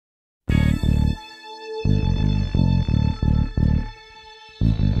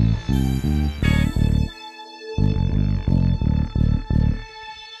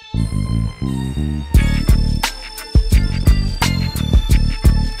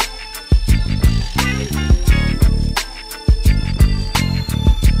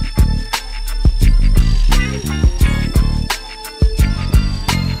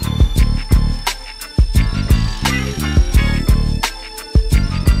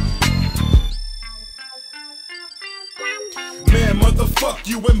Fuck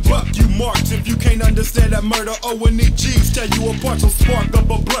you and buck you marks. If you can't understand that murder, O&E-G's tear you apart. So spark up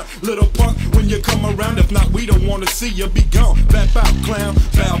a blunt, little punk, when you come around. If not, we don't wanna see you be gone. Bap out, clown,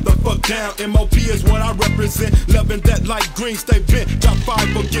 bow the fuck down. MOP is what I represent. Loving that light green, stay bent. Drop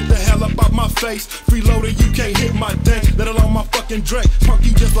 5, but get the hell up out my face. Freeloader, you can't hit my dank, let alone my fucking Drake. Punk,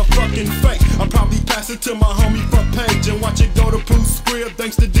 you just a fucking fake. I'll probably pass it to my homie front page and watch it go to PaPoose crib.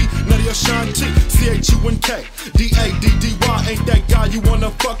 Thanks to D, Nutty Ashanti, CHUNK, DADDY. Ain't that guy you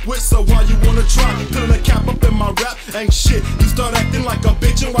wanna fuck with, so why you wanna try? Putting a cap up in my rap, ain't shit. You start acting like a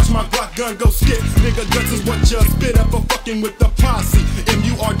bitch and watch my Glock gun go skip. Nigga, guts is what you spit up for fucking with the posse.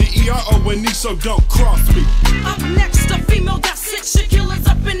 MURDERONE, so don't cross me. Up next, a female that's sick. Shit killers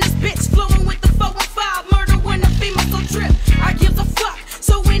up in this bitch, flowing with the 4 and 5. Murder when a female so trip. I give a fuck.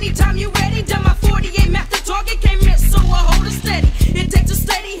 So anytime you ready, done my 48 map, the target can't miss. So I hold it steady. It takes a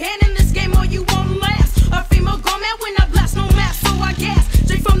steady hand in this game, or you won't last. A female gone mad when I blast, no mask, so I gas.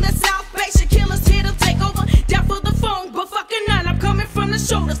 Straight from the South Bay, shit killers here to take over. Down for the phone, but fucking none. I'm coming from the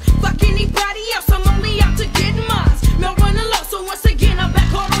shoulders. Fuck anybody else, I'm only out to get mine. Mel running low, so once again I'm back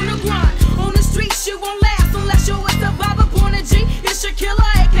hard on the grind. On the streets, you won't last unless you're a survivor. Born a G, it's your killer,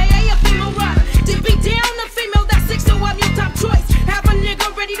 aka a female rider. To be down, a female that's sick, so I'm your top choice. Have a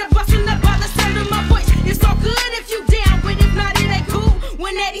nigga ready to bust a nut by the sound of my voice. It's all good if you down, but if not, it ain't cool.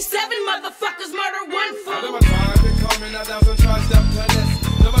 When 87 motherfuckers murder one fool. Never try to come in a thousand tries step to this.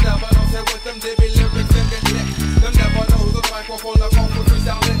 Never don't say with them, they be lyrics, them get lit. Them never know who's the microphone, I call for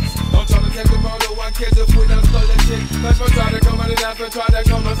freestyle licks. Don't try to take the murder one kids if we done stole that shit. Let's try to come in and dance, try to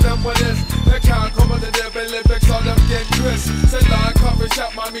come and step with this. They can't come with the devil lyrics, all them get twist. Say line, coffee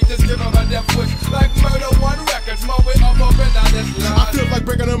shop, mommy, just give them a death wish. Like murder one records, my way up in on this line. I feel like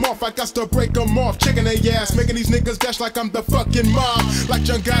breaking them off, I got to break them off. Checking their ass, making these niggas dash like I'm the fucking mob. Like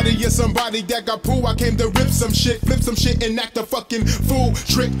Young Gotti is somebody that got poo. I came to rip some shit, flip some shit, and act a fucking fool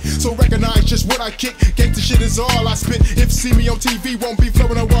trick. So recognize just what I kick. Gangsta shit is all I spit. If you see me on TV, won't be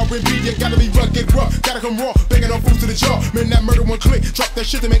flowing on R&B. You gotta be rugged, rough, gotta come raw, banging on fools to the jaw. Man, that murder one click, drop that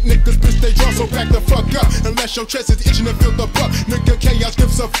shit to make niggas bitch they draw. So back the fuck up, unless your chest is itching to feel the buck. Nigga, Chaos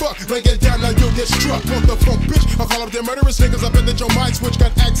gives a fuck. Lay it down, now you'll get struck. Want the funk, bitch? I'll call up them murderous niggas. I bet that your mind switch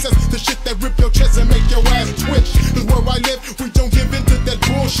got access to shit that rip your chest and make your ass twitch. Cause where I live, we don't give in to that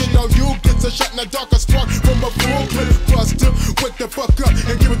bullshit. All you gets a shot in the dark, a spark from a full clip. Buster, wake the fuck up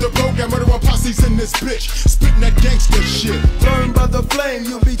and give it the program. Murder one posse's in this bitch, spitting that gangsta shit. Burned by the flame,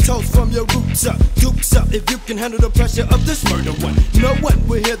 you'll be toast from your roots up. Dukes up if you can handle the pressure of this murder one. No one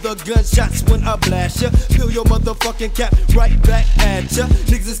will hear the gunshots when I blast ya. Fill your motherfucking cap right back at ya.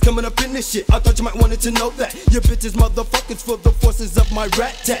 Niggas is coming up in this shit, I thought you might wanted to know that. Your bitches motherfuckers for the forces of my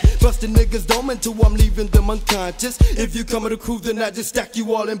rat tat. Busting niggas dome until I'm leaving them unconscious. If you come with a crew, then I just stack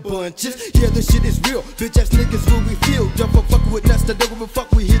you all in bunches. Yeah, this shit is real, bitch ass niggas will we feel. Jump for fucking with Nesta, don't give a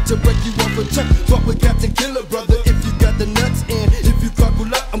fuck, we here to break you off a chuck. Fuck with Captain Killer, brother, if you got the nuts in. If you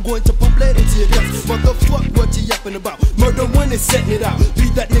crocodile up, I'm going to pump lead into your guts. Motherfuck, what you yapping about? Murder one is setting it out.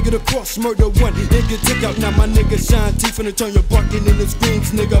 Beat that nigga to cross, murder one, nigga take out. Now my nigga Shine T finna turn your barking into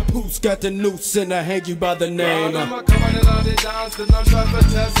screams. Nigga PaPoose got the noose and I hang you by the name. I'm coming in on the dance and I'm trying to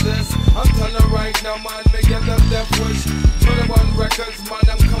test this. I'm telling right now, man, me give them death wish. 21 records, man,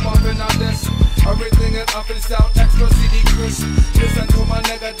 I'm come up in on this. Everything is up and sound, extra CD crisp. Listen to my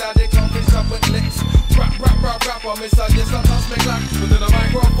nigga daddy, coffee shop with licks. Rap, rap, rap, rap, I miss I just a toss me clock. Within a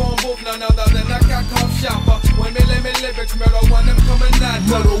microphone booth, none other than a cat cop shopper. When me lay me lyrics, murder one, them coming that.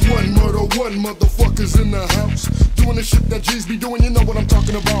 Murder one, motherfuckers in the house. Doing the shit that G's be doing, you know what I'm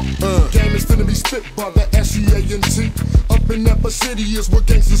talking about. Game is finna be spit by the SEANT. Up in Memphis City is where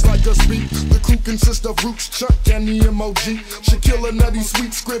gangsters like us be. The crew consists of Roots, Chuck, and the MOG. Shaquilla, Nutty,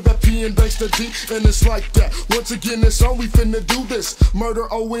 Sweet, Scrib, P, and Gangsta D. And it's like that. Once again, it's all we finna do this. Murder,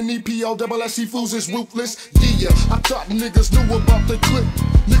 ONEPO, fools is ruthless. Yeah, I thought niggas knew about the clip.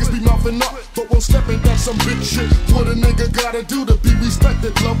 Niggas be mouthing up, but won't step in that some big shit. What a nigga gotta do to be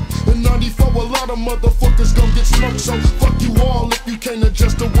respected, love. In 94, a lot of motherfuckers gon' get smoked. So fuck you all if you can't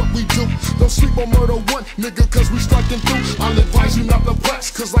adjust to what we do. Don't sleep on murder one, nigga, cause we striking through. I'll advise you not to flex,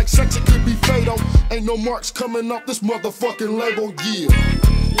 cause like sex it could be fatal. Ain't no marks coming off this motherfucking label, yeah.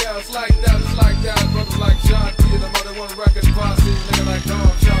 Yeah, it's like that, brothers like John T, the mother one records posse, nigga like Dom,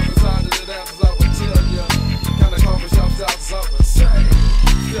 shop beside the dancers, I would tell ya. Kinda coffee shops out, something say.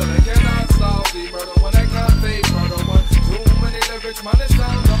 Still they cannot stop. see murder one, I can't fake murder one. Too many lyrics, man, it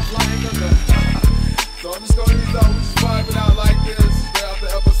sounds off like a gun. So I'm just gonna use out, we just vibing out like this.